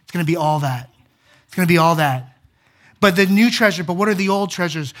story. It's going to be all that. It's going to be all that. But the new treasure, but what are the old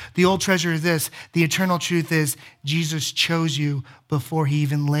treasures? The old treasure is this. The eternal truth is Jesus chose you before he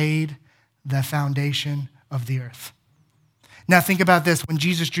even laid the foundation of the earth. Now think about this. When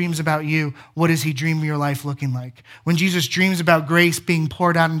Jesus dreams about you, what does he dream your life looking like? When Jesus dreams about grace being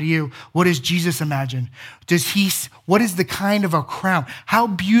poured out into you, what does Jesus imagine? What is the kind of a crown? How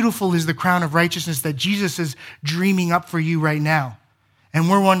beautiful is the crown of righteousness that Jesus is dreaming up for you right now? And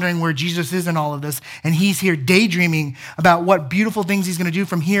we're wondering where Jesus is in all of this. And he's here daydreaming about what beautiful things he's going to do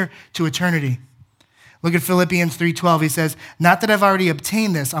from here to eternity. Look at Philippians 3:12. He says, not that I've already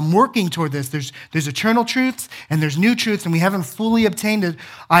obtained this. I'm working toward this. There's eternal truths and there's new truths, and we haven't fully obtained it.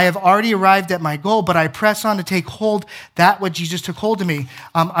 I have already arrived at my goal, but I press on to take hold that what Jesus took hold of me.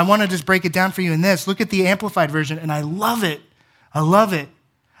 I want to just break it down for you in this. Look at the Amplified version, and I love it. I love it.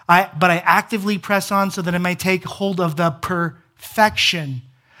 But I actively press on so that I may take hold of the perfection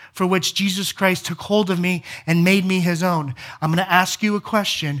for which Jesus Christ took hold of me and made me his own. I'm going to ask you a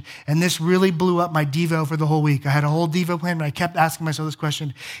question, and this really blew up my Devo for the whole week. I had a whole Devo plan, but I kept asking myself this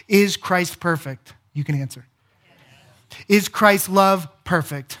question. Is Christ perfect? You can answer. Yes. Is Christ's love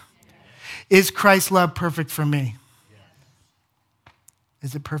perfect? Yes. Is Christ's love perfect for me? Yes.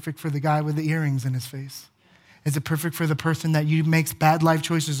 Is it perfect for the guy with the earrings in his face? Is it perfect for the person that makes bad life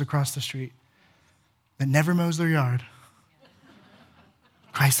choices across the street, that never mows their yard?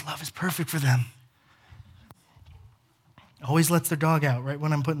 Christ's love is perfect for them. Always lets their dog out right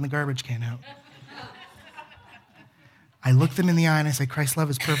when I'm putting the garbage can out. I look them in the eye and I say, Christ's love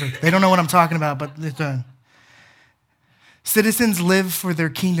is perfect. They don't know what I'm talking about, but it's done. Citizens live for their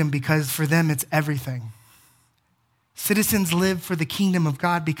kingdom because for them it's everything. Citizens live for the kingdom of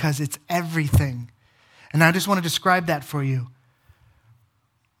God because it's everything. And I just want to describe that for you.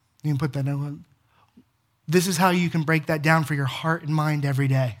 You can put that in. This is how you can break that down for your heart and mind every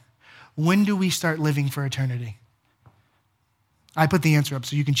day. When do we start living for eternity? I put the answer up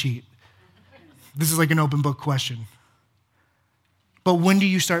so you can cheat. This is like an open book question. But when do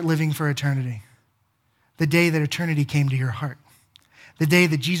you start living for eternity? The day that eternity came to your heart. The day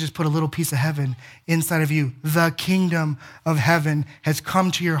that Jesus put a little piece of heaven inside of you. The kingdom of heaven has come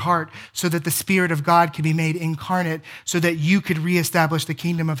to your heart so that the Spirit of God can be made incarnate so that you could reestablish the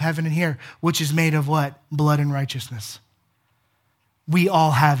kingdom of heaven in here, which is made of what? Blood and righteousness. We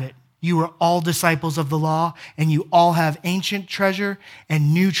all have it. You are all disciples of the law, and you all have ancient treasure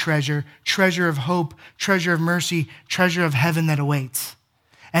and new treasure, treasure of hope, treasure of mercy, treasure of heaven that awaits.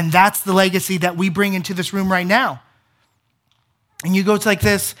 And that's the legacy that we bring into this room right now. And you go to like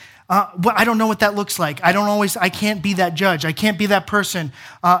this, I don't know what that looks like. I can't be that judge. I can't be that person.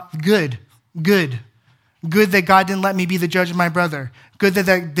 Good that God didn't let me be the judge of my brother. Good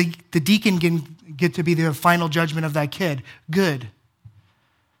that the deacon can get to be the final judgment of that kid. Good.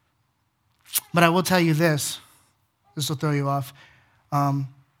 But I will tell you this will throw you off.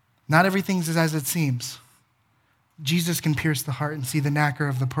 Not everything's as it seems. Jesus can pierce the heart and see the knacker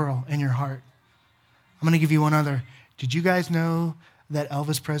of the pearl in your heart. I'm going to give you one other. Did you guys know that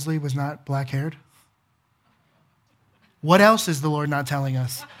Elvis Presley was not black-haired? What else is the Lord not telling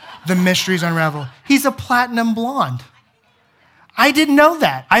us? The mysteries unravel. He's a platinum blonde. I didn't know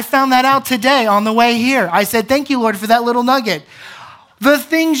that. I found that out today on the way here. I said, thank you, Lord, for that little nugget. The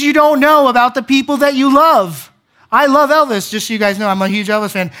things you don't know about the people that you love. I love Elvis, just so you guys know. I'm a huge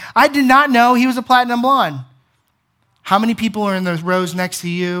Elvis fan. I did not know he was a platinum blonde. How many people are in the rows next to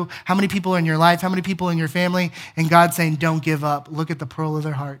you? How many people are in your life? How many people in your family? And God's saying, don't give up. Look at the pearl of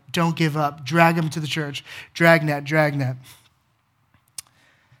their heart. Don't give up. Drag them to the church. Dragnet.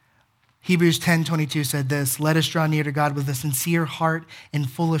 Hebrews 10:22 said this, let us draw near to God with a sincere heart and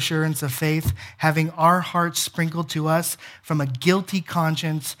full assurance of faith, having our hearts sprinkled to us from a guilty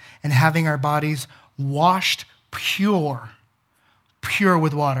conscience and having our bodies washed pure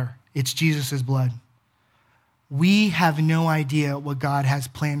with water. It's Jesus' blood. We have no idea what God has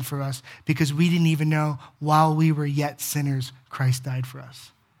planned for us because we didn't even know while we were yet sinners, Christ died for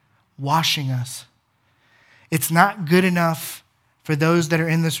us, washing us. It's not good enough for those that are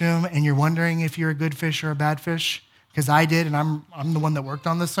in this room and you're wondering if you're a good fish or a bad fish, because I did, and I'm the one that worked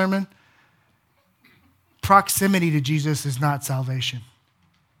on this sermon. Proximity to Jesus is not salvation.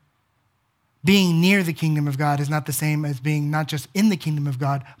 Being near the kingdom of God is not the same as being not just in the kingdom of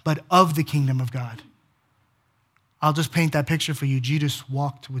God, but of the kingdom of God. I'll just paint that picture for you. Judas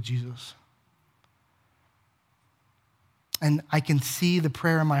walked with Jesus. And I can see the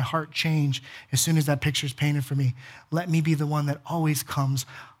prayer in my heart change as soon as that picture is painted for me. Let me be the one that always comes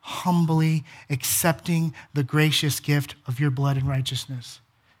humbly accepting the gracious gift of your blood and righteousness.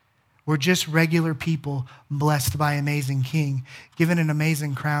 We're just regular people blessed by amazing King, given an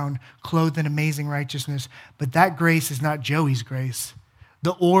amazing crown, clothed in amazing righteousness. But that grace is not Joey's grace.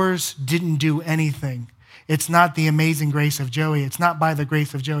 The oars didn't do anything. It's not the amazing grace of Joey. It's not by the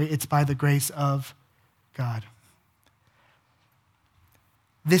grace of Joey. It's by the grace of God.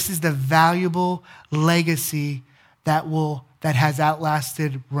 This is the valuable legacy that has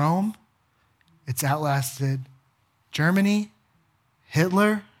outlasted Rome. It's outlasted Germany,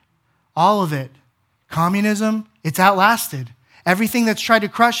 Hitler, all of it. Communism, it's outlasted. Everything that's tried to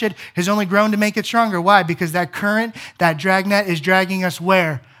crush it has only grown to make it stronger. Why? Because that current, that dragnet is dragging us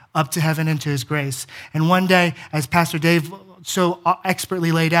where? Up to heaven into his grace. And one day, as Pastor Dave so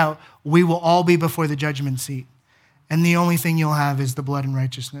expertly laid out, we will all be before the judgment seat. And the only thing you'll have is the blood and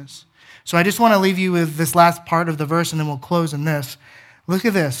righteousness. So I just want to leave you with this last part of the verse, and then we'll close in this. Look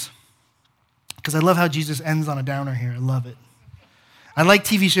at this. Because I love how Jesus ends on a downer here. I love it. I like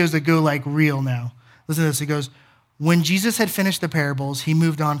TV shows that go like real now. Listen to this. He goes, when Jesus had finished the parables, he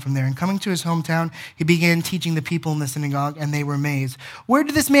moved on from there. And coming to his hometown, he began teaching the people in the synagogue, and they were amazed. Where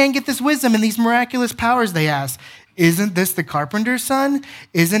did this man get this wisdom and these miraculous powers, they asked. Isn't this the carpenter's son?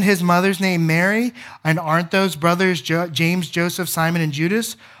 Isn't his mother's name Mary? And aren't those brothers James, Joseph, Simon, and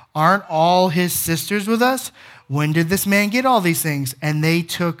Judas? Aren't all his sisters with us? When did this man get all these things? And they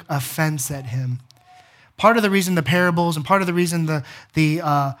took offense at him. Part of the reason the parables and part of the reason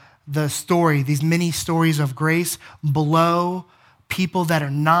the story, these many stories of grace blow people that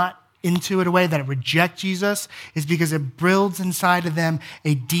are not into it away, that reject Jesus, is because it builds inside of them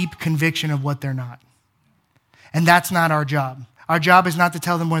a deep conviction of what they're not. And that's not our job. Our job is not to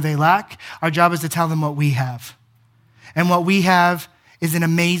tell them where they lack. Our job is to tell them what we have. And what we have is an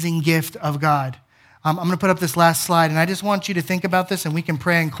amazing gift of God. I'm going to put up this last slide, and I just want you to think about this, and we can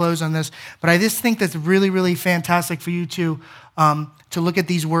pray and close on this. But I just think that's really, really fantastic for you to look at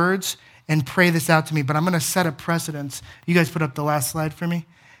these words and pray this out to me. But I'm going to set a precedence. You guys put up the last slide for me.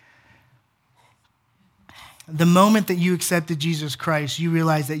 The moment that you accepted Jesus Christ, you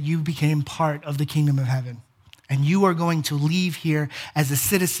realized that you became part of the kingdom of heaven. And you are going to leave here as a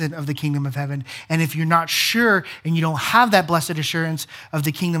citizen of the kingdom of heaven. And if you're not sure and you don't have that blessed assurance of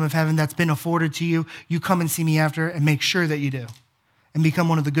the kingdom of heaven that's been afforded to you, you come and see me after and make sure that you do and become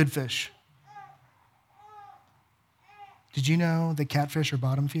one of the good fish. Did you know that catfish are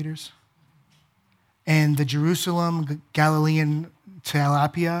bottom feeders? And the Jerusalem Galilean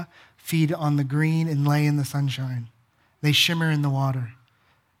tilapia feed on the green and lay in the sunshine. They shimmer in the water.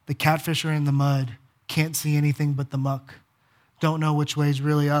 The catfish are in the mud. Can't see anything but the muck. Don't know which way is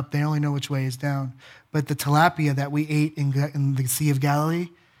really up. They only know which way is down. But the tilapia that we ate in the Sea of Galilee,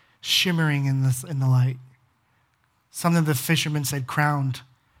 shimmering in the light. Some of the fishermen said crowned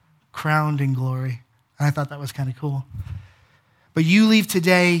in glory. And I thought that was kind of cool. But you leave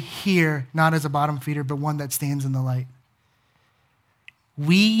today here, not as a bottom feeder, but one that stands in the light.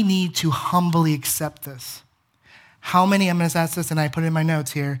 We need to humbly accept this. How many, I'm going to ask this, and I put it in my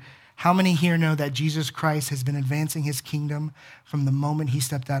notes here, how many here know that Jesus Christ has been advancing his kingdom from the moment he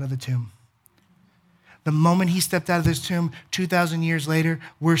stepped out of the tomb? The moment he stepped out of this tomb, 2,000 years later,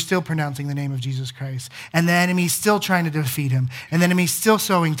 we're still pronouncing the name of Jesus Christ. And the enemy's still trying to defeat him. And the enemy's still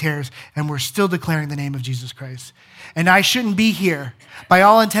sowing tares, and we're still declaring the name of Jesus Christ. And I shouldn't be here. By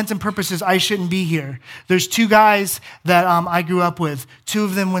all intents and purposes, I shouldn't be here. There's two guys that I grew up with. Two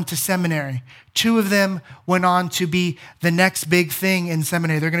of them went to seminary. Two of them went on to be the next big thing in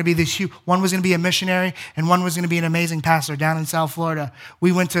seminary. They're going to be this huge, one was going to be a missionary, and one was going to be an amazing pastor down in South Florida.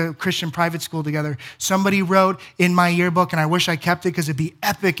 We went to Christian private school together. Somebody wrote in my yearbook, and I wish I kept it because it'd be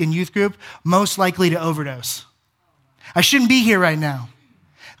epic in youth group, most likely to overdose. I shouldn't be here right now.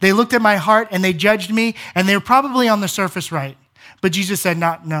 They looked at my heart and they judged me, and they were probably on the surface right. But Jesus said,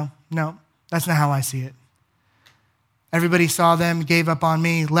 no, that's not how I see it. Everybody saw them, gave up on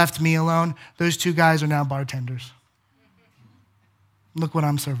me, left me alone. Those two guys are now bartenders. Look what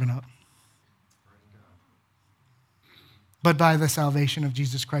I'm serving up. But by the salvation of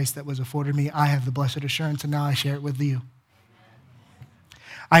Jesus Christ that was afforded me, I have the blessed assurance, and now I share it with you.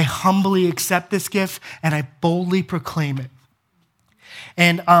 I humbly accept this gift, and I boldly proclaim it.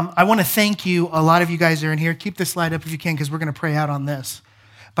 And I want to thank you. A lot of you guys are in here. Keep this slide up if you can, because we're going to pray out on this.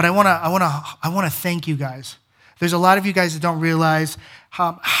 But I want to thank you guys. There's a lot of you guys that don't realize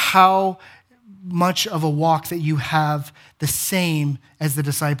how much of a walk that you have the same as the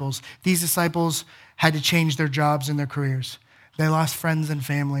disciples. These disciples had to change their jobs and their careers. They lost friends and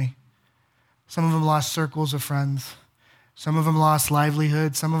family. Some of them lost circles of friends. Some of them lost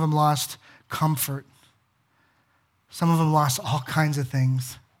livelihood. Some of them lost comfort. Some of them lost all kinds of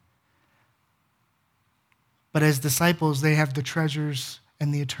things. But as disciples, they have the treasures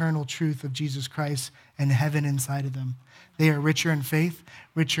and the eternal truth of Jesus Christ and heaven inside of them. They are richer in faith,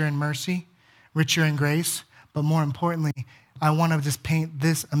 richer in mercy, richer in grace. But more importantly, I want to just paint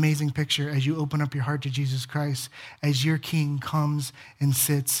this amazing picture as you open up your heart to Jesus Christ, as your King comes and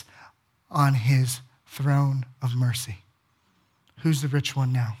sits on his throne of mercy. Who's the rich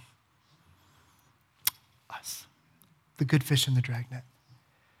one now? Us. The good fish in the dragnet.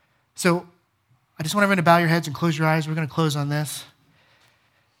 So I just want everyone to bow your heads and close your eyes. We're going to close on this.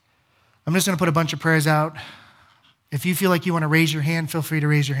 I'm just going to put a bunch of prayers out. If you feel like you want to raise your hand, feel free to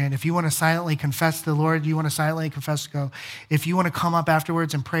raise your hand. If you want to silently confess to the Lord, you want to silently confess, go. If you want to come up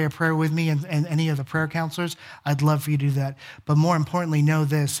afterwards and pray a prayer with me and any of the prayer counselors, I'd love for you to do that. But more importantly, know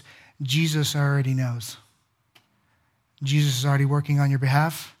this, Jesus already knows. Jesus is already working on your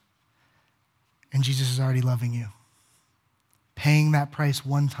behalf, and Jesus is already loving you, paying that price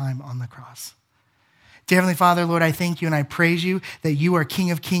one time on the cross. Dear Heavenly Father, Lord, I thank you and I praise you that you are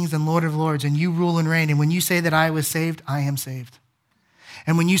King of kings and Lord of lords, and you rule and reign. And when you say that I was saved, I am saved.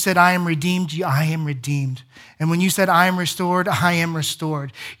 And when you said I am redeemed, I am redeemed. And when you said I am restored, I am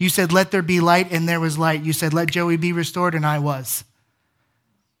restored. You said let there be light, and there was light. You said let Joey be restored, and I was.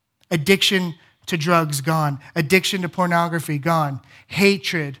 Addiction to drugs, gone. Addiction to pornography, gone.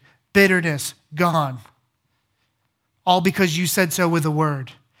 Hatred, bitterness, gone. All because you said so with a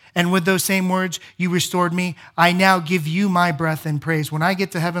word. And with those same words, you restored me. I now give you my breath and praise. When I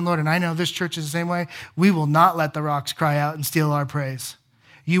get to heaven, Lord, and I know this church is the same way, we will not let the rocks cry out and steal our praise.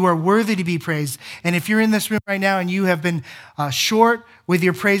 You are worthy to be praised. And if you're in this room right now and you have been short with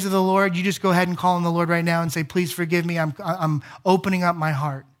your praise of the Lord, you just go ahead and call on the Lord right now and say, please forgive me. I'm opening up my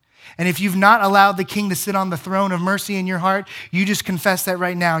heart. And if you've not allowed the King to sit on the throne of mercy in your heart, you just confess that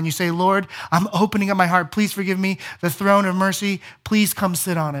right now. And you say, Lord, I'm opening up my heart. Please forgive me. The throne of mercy, please come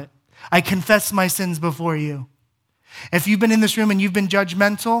sit on it. I confess my sins before you. If you've been in this room and you've been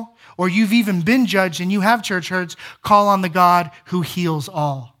judgmental, or you've even been judged and you have church hurts, call on the God who heals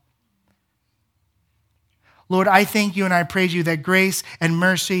all. Lord, I thank you and I praise you that grace and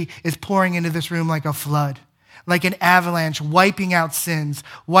mercy is pouring into this room like a flood, like an avalanche, wiping out sins,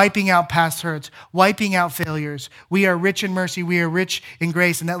 wiping out past hurts, wiping out failures. We are rich in mercy. We are rich in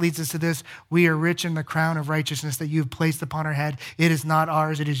grace. And that leads us to this. We are rich in the crown of righteousness that you have placed upon our head. It is not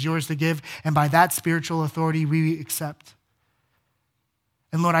ours. It is yours to give. And by that spiritual authority, we accept.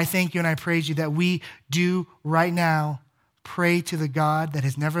 And Lord, I thank you and I praise you that we do right now pray to the God that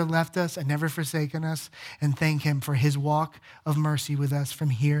has never left us and never forsaken us, and thank him for his walk of mercy with us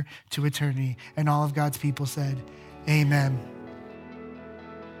from here to eternity. And all of God's people said, amen.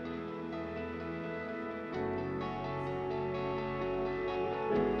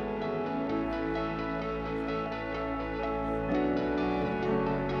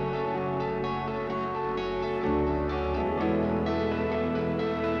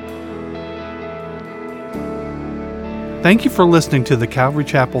 Thank you for listening to the Calvary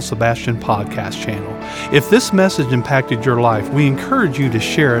Chapel Sebastian podcast channel. If this message impacted your life, we encourage you to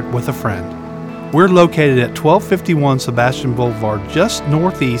share it with a friend. We're located at 1251 Sebastian Boulevard, just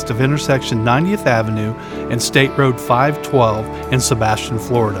northeast of intersection 90th Avenue and State Road 512 in Sebastian,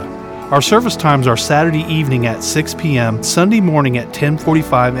 Florida. Our service times are Saturday evening at 6 p.m., Sunday morning at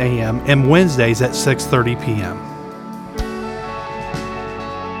 10:45 a.m., and Wednesdays at 6:30 p.m.